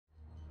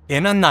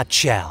In a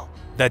nutshell,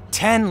 the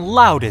 10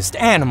 loudest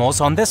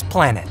animals on this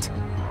planet.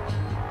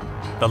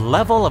 The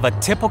level of a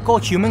typical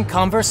human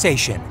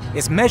conversation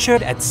is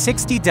measured at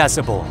 60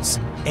 decibels.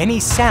 Any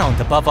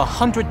sound above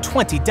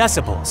 120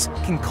 decibels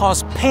can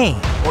cause pain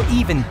or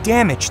even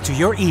damage to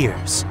your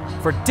ears.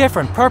 For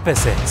different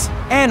purposes,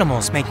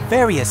 animals make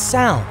various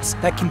sounds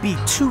that can be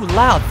too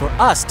loud for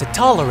us to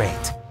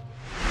tolerate.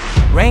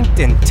 Ranked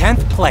in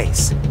 10th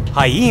place,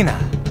 hyena,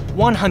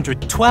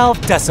 112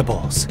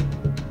 decibels.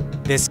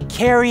 This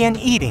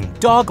carrion-eating,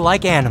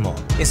 dog-like animal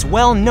is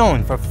well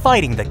known for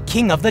fighting the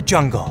king of the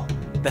jungle.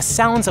 The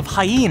sounds of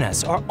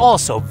hyenas are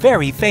also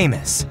very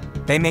famous.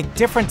 They make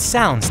different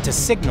sounds to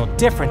signal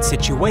different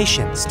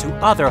situations to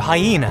other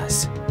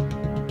hyenas.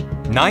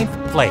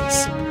 9th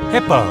place,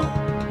 hippo,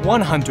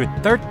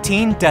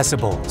 113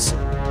 decibels.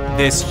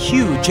 This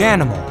huge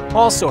animal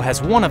also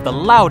has one of the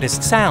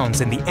loudest sounds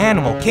in the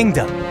animal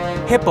kingdom.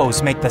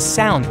 Hippos make the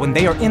sound when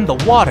they are in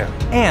the water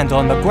and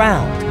on the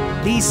ground.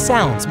 These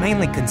sounds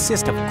mainly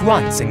consist of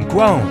grunts and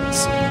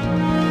groans.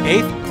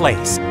 8th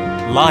place,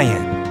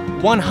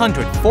 lion,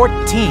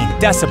 114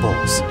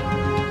 decibels.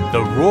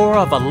 The roar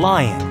of a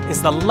lion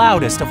is the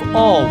loudest of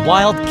all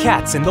wild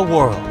cats in the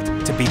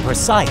world. To be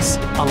precise,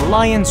 a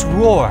lion's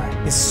roar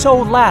is so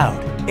loud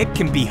it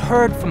can be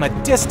heard from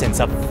a distance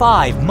of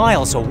 5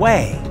 miles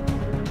away.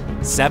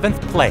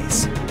 7th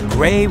place,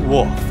 gray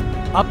wolf,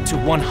 up to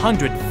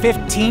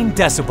 115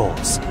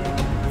 decibels.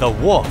 The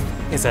wolf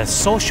is a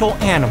social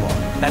animal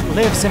that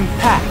lives in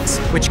packs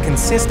which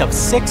consist of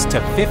 6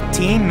 to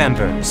 15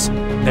 members.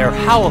 Their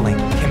howling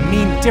can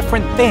mean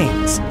different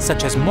things,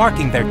 such as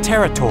marking their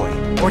territory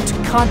or to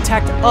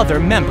contact other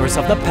members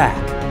of the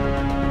pack.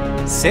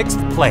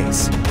 6th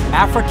place,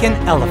 African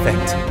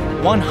elephant,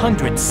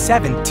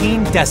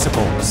 117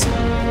 decibels.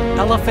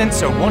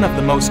 Elephants are one of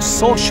the most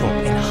social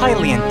and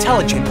highly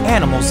intelligent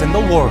animals in the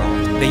world.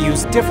 They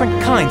use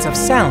different kinds of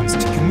sounds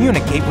to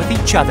communicate with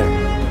each other.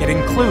 It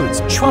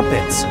includes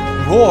trumpets,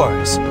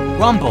 roars,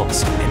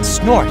 rumbles, and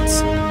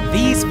snorts.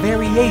 These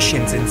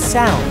variations in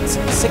sounds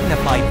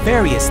signify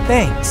various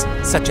things,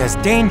 such as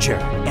danger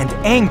and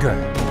anger.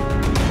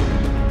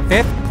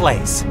 5th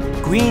place,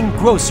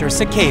 greengrocer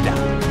cicada,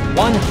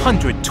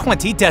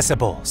 120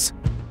 decibels.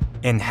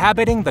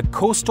 Inhabiting the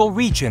coastal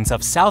regions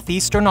of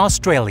southeastern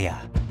Australia,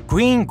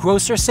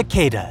 greengrocer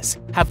cicadas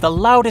have the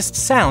loudest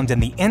sound in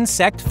the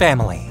insect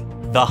family.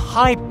 The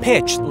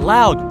high-pitched,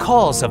 loud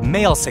calls of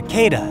male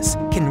cicadas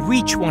can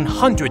reach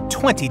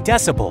 120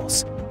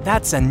 decibels.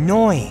 That's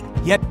annoying,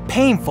 yet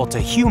painful to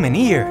human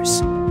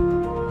ears.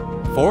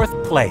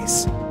 4th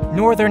place,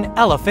 northern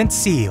elephant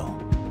seal,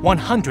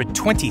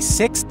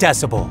 126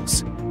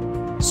 decibels.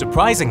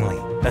 Surprisingly,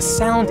 the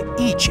sound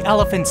each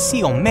elephant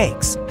seal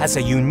makes has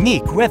a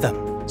unique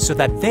rhythm so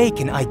that they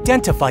can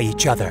identify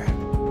each other.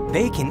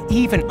 They can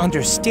even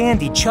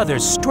understand each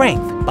other's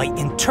strength by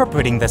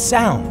interpreting the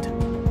sound.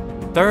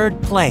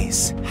 3rd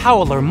place,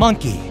 howler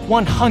monkey,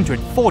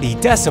 140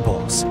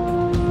 decibels.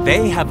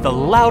 They have the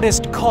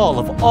loudest call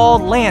of all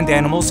land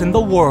animals in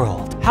the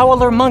world.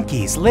 Howler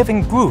monkeys live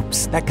in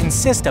groups that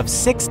consist of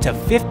 6 to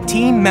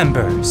 15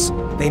 members.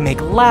 They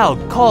make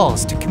loud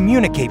calls to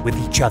communicate with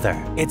each other.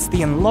 It's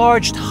the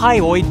enlarged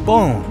hyoid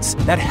bones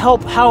that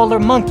help howler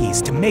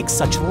monkeys to make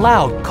such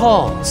loud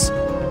calls.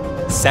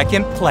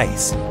 2nd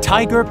place,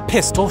 tiger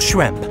pistol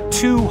shrimp,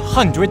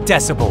 200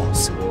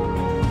 decibels.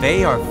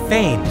 They are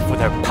famed for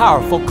their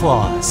powerful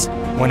claws.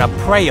 When a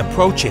prey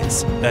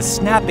approaches, the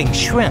snapping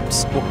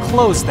shrimps will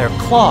close their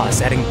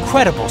claws at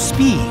incredible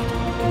speed.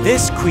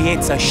 This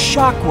creates a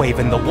shockwave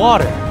in the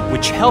water,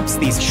 which helps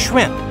these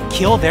shrimp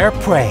kill their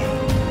prey.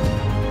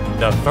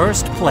 The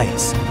 1st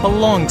place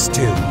belongs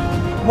to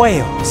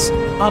whales,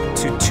 up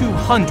to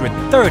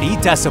 230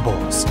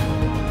 decibels.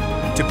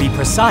 To be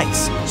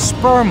precise,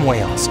 sperm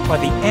whales are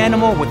the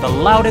animal with the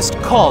loudest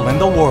call in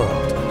the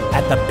world.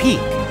 At the peak,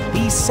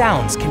 these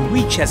sounds can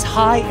reach as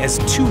high as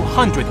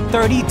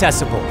 230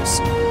 decibels.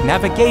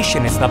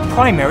 Navigation is the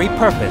primary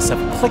purpose of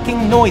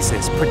clicking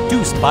noises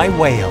produced by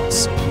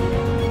whales.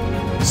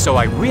 So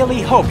I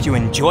really hope you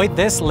enjoyed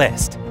this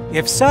list.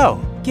 If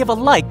so, give a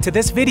like to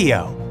this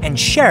video and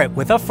share it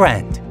with a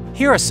friend.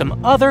 Here are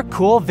some other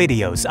cool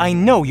videos I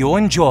know you'll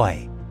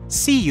enjoy.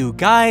 See you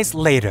guys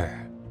later.